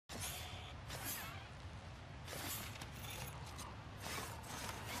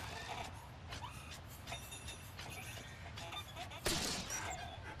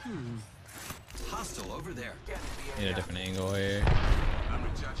Hostile over there. Need a different angle here. I'm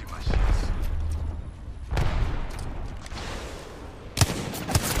recharging my shields.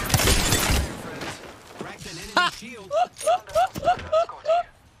 Cracked an enemy shield.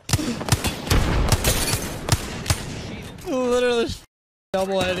 Literally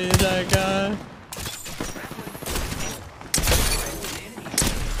double heading that guy.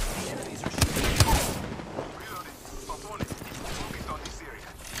 Reloading. Opponent. Focused on this area.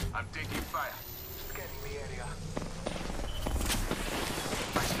 I'm taking fire. Scanning the area.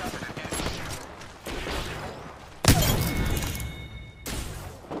 I shattered an enemy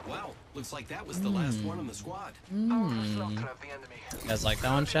shield. Wow, looks like that was the last one on the squad. Slaughter of the enemy. You guys like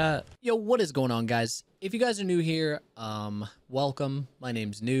that one, chat? Yo, what is going on, guys? If you guys are new here, welcome. My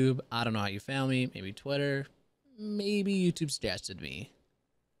name's Noob. I don't know how you found me. Maybe Twitter. Maybe YouTube suggested me.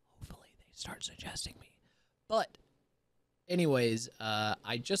 Hopefully they start suggesting me. But anyways,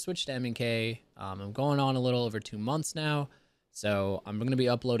 I just switched to M&K. I'm going on a little over 2 months now. So I'm going to be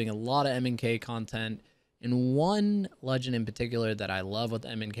uploading a lot of M&K content. And one legend in particular that I love with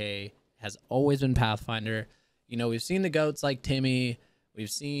M&K has always been Pathfinder. You know, we've seen the GOATs like Timmy. We've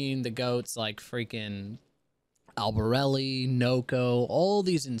seen the GOATs like freaking Albarelli, Noko, all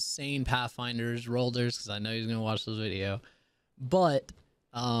these insane Pathfinders, Rolders, because I know he's going to watch this video. But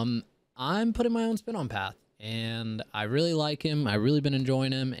I'm putting my own spin on Path, and I really like him. I've really been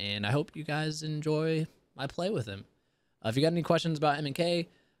enjoying him, and I hope you guys enjoy my play with him. If you got any questions about M&K,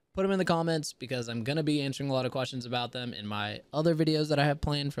 put them in the comments, because I'm going to be answering a lot of questions about them in my other videos that I have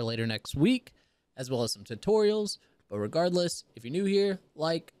planned for later next week, as well as some tutorials. But regardless, if you're new here,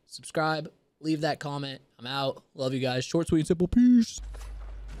 like, subscribe, leave that comment. I'm out. Love you guys. Short, sweet, and simple. Peace.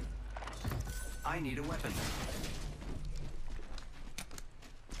 I need a weapon.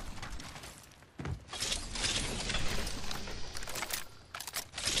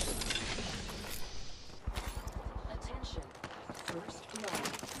 Attention. First blood.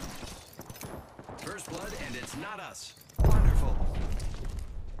 First blood, and it's not us. Wonderful.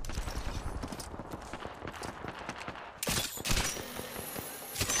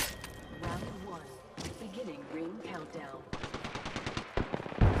 Round 1. Beginning ring countdown.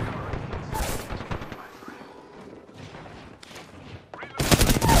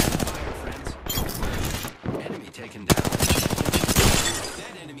 Fire, friends. Enemy taken down.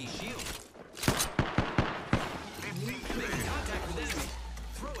 That enemy shield. Making contact with enemy.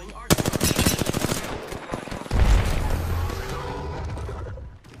 Throwing arc.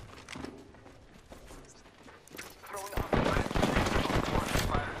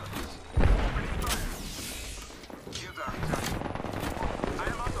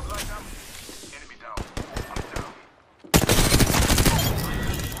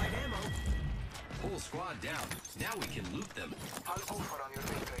 Squad down. Now we can loot them. I'll offer on your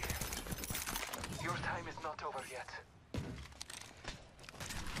victory. Your time is not over yet.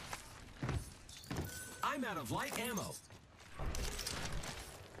 I'm out of light ammo.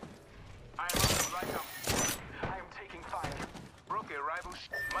 I am out of light ammo. I am taking fire. Broke a rival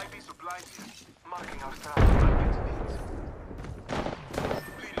might be supplied here. Marking our strategy.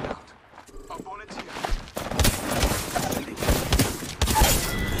 Bleeding out. Opponents here.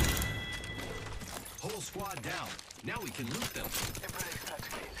 Whole squad down. Now we can loot them. Embrace that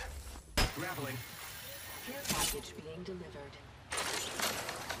gate. Grappling. Care package being delivered.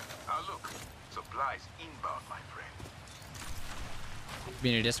 Look. Supplies inbound, my friend. Be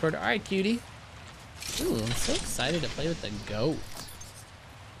in your Discord. All right, cutie. Ooh, I'm so excited to play with the GOAT.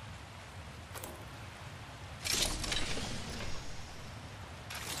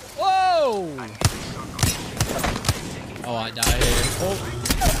 Whoa! Oh, I died here. Oh.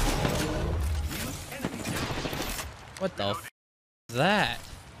 What the f is that?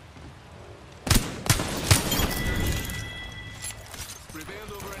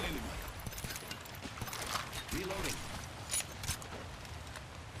 Prevailed over an enemy. Reloading.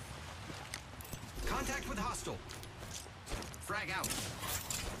 Contact with hostile. Frag out.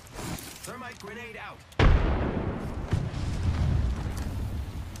 Thermite grenade out.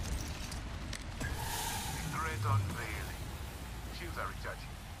 Great unveiling. Shields are recharging.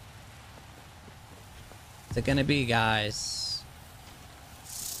 What's it gonna be, guys?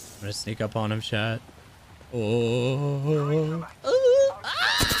 I'm gonna sneak up on him, chat. Oh.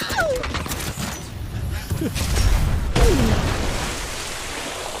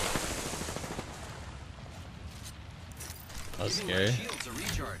 That was scary. Shields are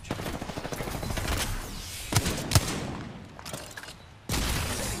recharge.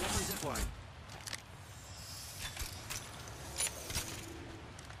 Setting up a zip line.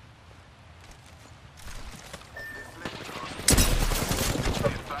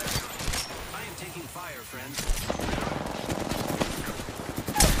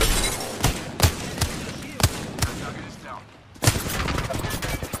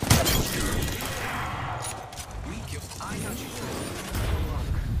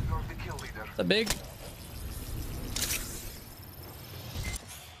 big.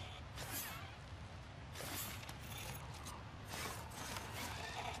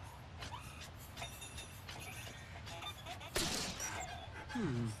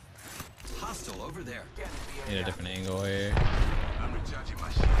 Hostile over there. Need a different angle here. I'm recharging my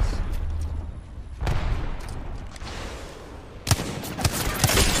shields.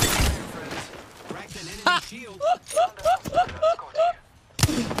 Cracked an enemy shield.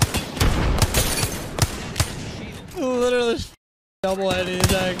 Literally double heading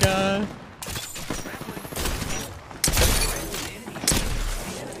that guy.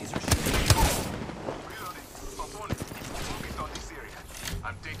 Reloading. Opponent. Focus on this area.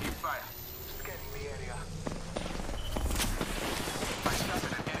 I'm taking fire. Scanning the area. I shot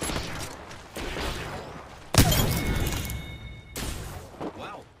at an enemy.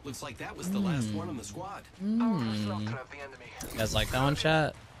 Wow, looks like that was the last one on the squad. Our slaughter of the enemy. You guys like that one,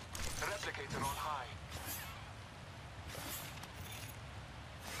 chat? Replicator on high.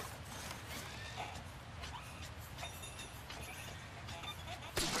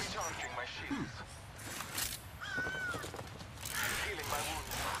 Recharging my shields. Healing my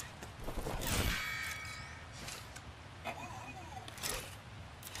wounds.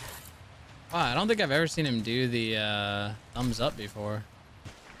 Wow, I don't think I've ever seen him do the thumbs up before.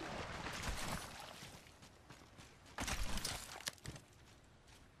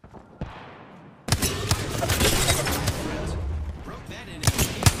 Broke that enemy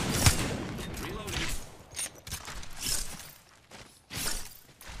shield. Reloading.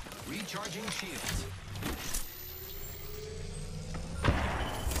 Recharging shields.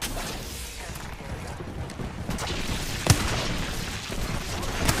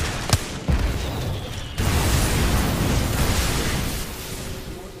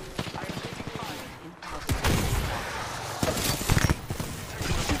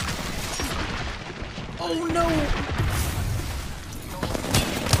 Oh no!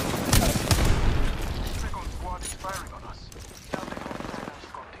 Second squad is firing on us. Now they hold fire on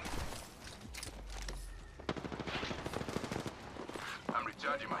Scotty. I'm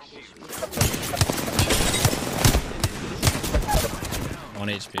recharging my shields. 1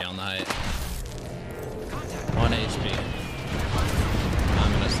 HP on the height. 1 HP.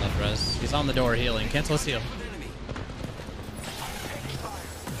 I'm gonna stuff res. He's on the door healing. Cancel his heal.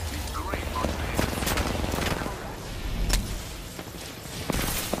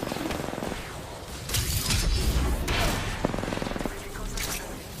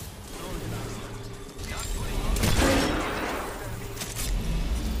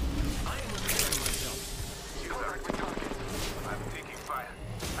 I'm taking fire.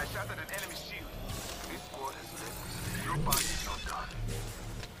 I shot at an enemy shield. This squad is lit. Your body's not done.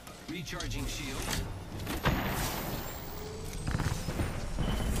 Recharging shields.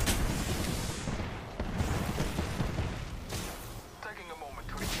 Taking a moment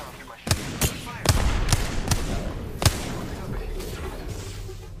to recharge my shield. Fire! Putting up a heat source.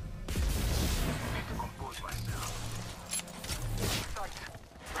 Need to compose myself. Sight.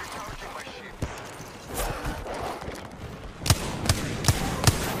 Recharging my shield.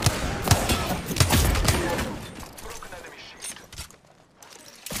 Broken enemy shield.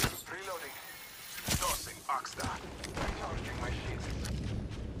 Reloading. Tossing Oxstar. Recharging my shield.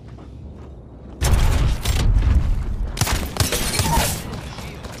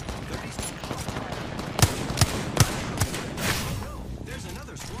 There's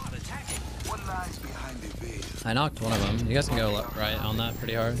another squad attacking. What lies behind the veil? I knocked one of them. You guys can go left, right on that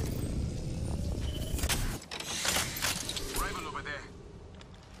pretty hard. Rival over there.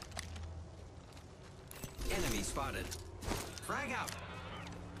 Enemy spotted. Frag out.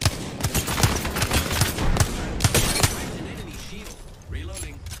 Cracked an enemy shield.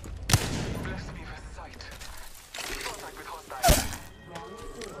 Reloading. Bless me with sight. Contact with hostile. Round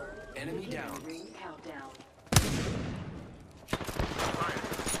 4. Enemy down. Ring countdown. Fire.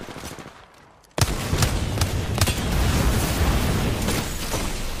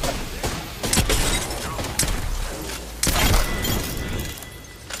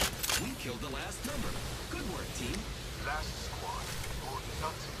 We killed the last member. Good work, team. Last squad. Hold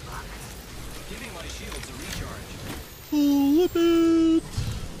nothing back. Giving my shields a recharge. Flip it!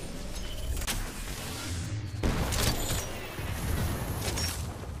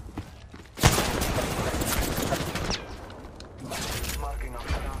 Marking our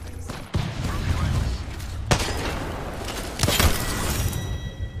surroundings.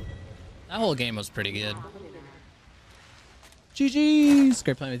 That whole game was pretty good. GG's!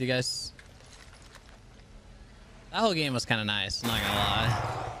 Great playing with you guys. That whole game was kind of nice, not gonna lie.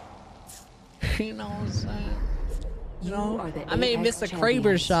 You know what I'm saying? You You know, are the I may Apex miss the Kraber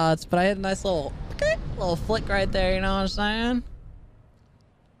champions. shots, but I had a nice little flick right there. You know what I'm saying?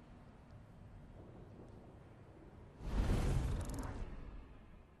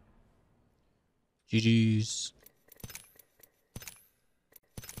 GG's.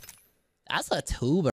 That's a tuber.